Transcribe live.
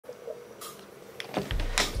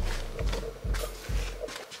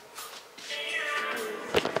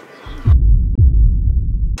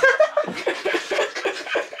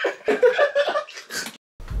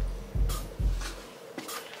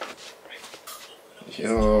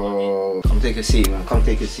Yo, come take a seat, man. Come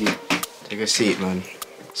take a seat. Take a seat, man.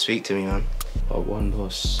 Speak to me, man. But one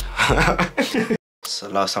boss. It's the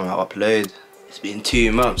last time I upload. It's been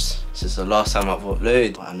 2 months since the last time I've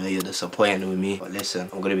uploaded. I know you're disappointed with me, but listen,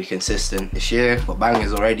 I'm gonna be consistent. This year, got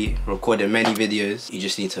bangers already. Recorded many videos. You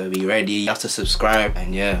just need to be ready. You have to subscribe,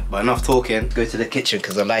 and yeah. But enough talking. Go to the kitchen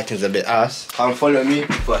because the lighting's a bit ass. Come follow me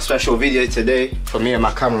for a special video today for me and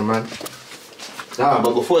my cameraman. Nah,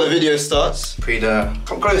 but before the video starts,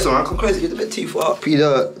 come closer, man. Come closer. You're a bit too far.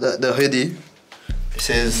 The hoodie. This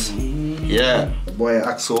is yeah, boy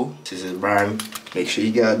Axel. This is his brand. Make sure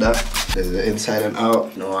you get that. There's the inside and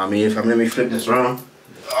out. You know what I mean? Let me flip this round.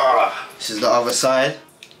 This is the other side.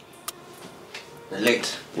 The link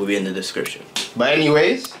will be in the description. But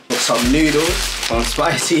anyways, got some noodles, some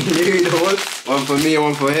spicy noodles. One for me,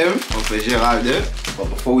 one for him, one for Gerard. But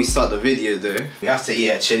before we start the video though, we have to eat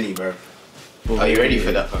a chili, bro. Are you ready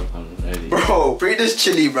for that? I'm ready. Bro, bring this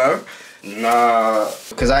chili, bro. Nah,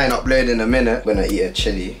 because I ain't uploading in a minute. I'm gonna eat a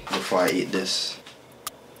chili before I eat this.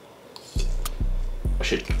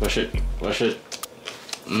 Wash it, wash it, wash it.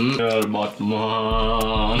 But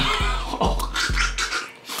man.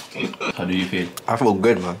 How do you feel? I feel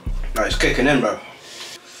good, man. No, it's kicking in, bro.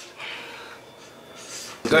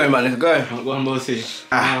 Let's go, man, let's go. Go on, bossy.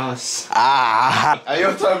 Are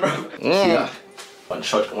your turn, bro? Yeah. One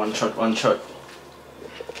shot, one shot, one shot.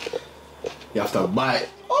 You have to bite.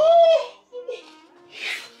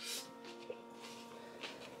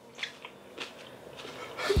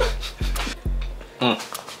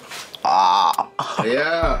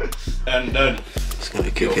 Yeah. And done. It's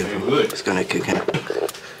gonna kick in. Good. It's gonna kick in.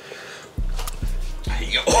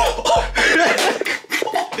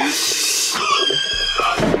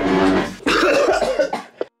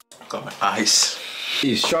 Got my eyes.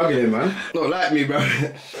 He's struggling, man. Not like me, bro.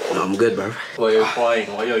 No, I'm good, bro. Why are you crying?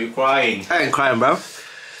 Why are you crying? I ain't crying, bro.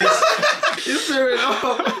 You're tearing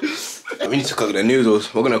up. We need to cook the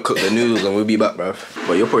noodles. We're gonna cook the noodles and we'll be back, bro.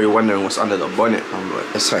 But you're probably wondering what's under the bonnet, man. But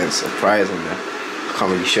there's something surprising there. I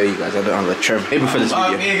can't really show you guys. I don't have a trim. Maybe for this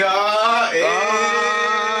video.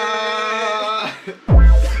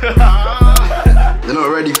 They're not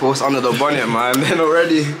ready for what's under the bonnet, man. They're not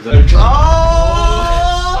ready. Side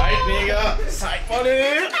nigga. Side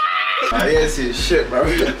bonnet. I ain't seeing shit, bro.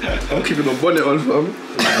 I'm keeping the bonnet on, fam.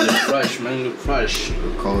 Man, look fresh, man. Look fresh.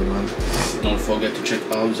 Look cold, man. Don't forget to check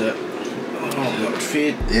out the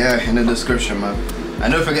feed. Yeah, in the description, man.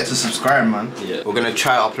 And don't forget to subscribe, man. Yeah. We're gonna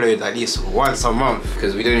try to upload at least once a month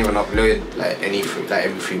because we don't even upload like every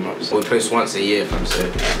 3 months. We post once a year, fam.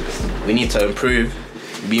 So we need to improve,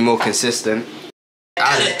 be more consistent.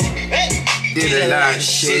 Did a lot of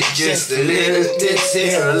shit just to live this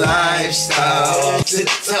here lifestyle. To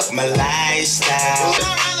top my lifestyle.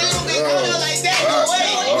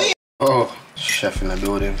 Oh, chef in the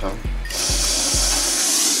building, fam.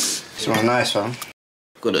 Smells nice, fam.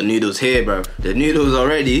 Got the noodles here, bro. The noodles are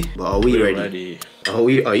ready, but are we ready?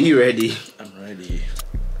 Are you ready? I'm ready.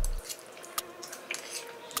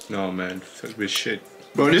 No, man. Fuck this shit.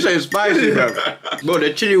 Bro, this ain't spicy, bro. Bro,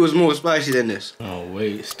 the chili was more spicy than this. Oh,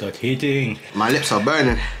 wait. Start heating. My lips are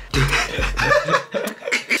burning.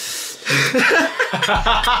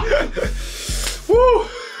 Woo!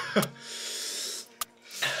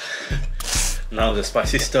 Now the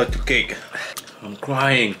spicy start to kick. I'm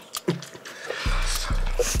crying.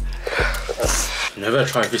 Never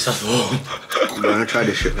try this at home. I'm gonna try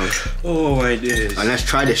this shit, man. Oh my days. And let's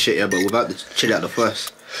try this shit, yeah, but without the chili at the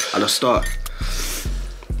start.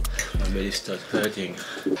 My belly starts hurting.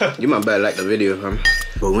 You might better like the video, fam.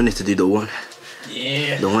 But we need to do the one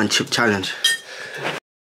chip challenge.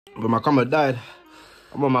 But my camera died.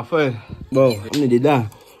 I'm on my phone. Bro, I'm nearly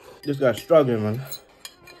done. This guy's struggling, man.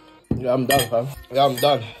 Yeah, I'm done, fam. Yeah, I'm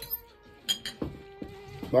done.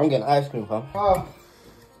 But I'm getting ice cream, fam.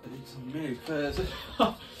 I need some milk first.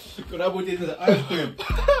 Could I put it in the ice cream?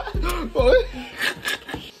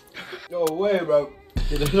 No way, bro.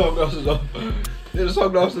 Get the sunglasses off. Get the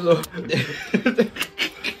sunglasses off.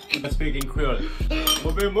 I'm speaking Creole.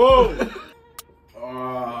 Move.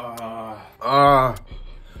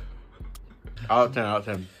 Out of 10, out of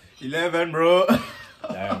 10. 11, bro.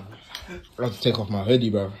 Damn. I have to take off my hoodie,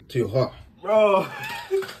 bro. Too hot. Bro.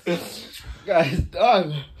 Guys,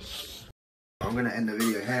 done. I'm gonna end the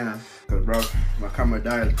video here now. Cause bro, my camera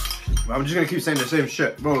died. But I'm just gonna keep saying the same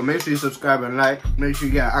shit. Bro, make sure you subscribe and like. Make sure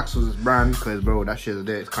you get Axel's brand. Cause bro, that shit's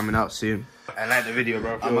there. It's coming out soon. And like the video,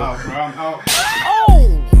 bro. I'm out, bro. I'm out.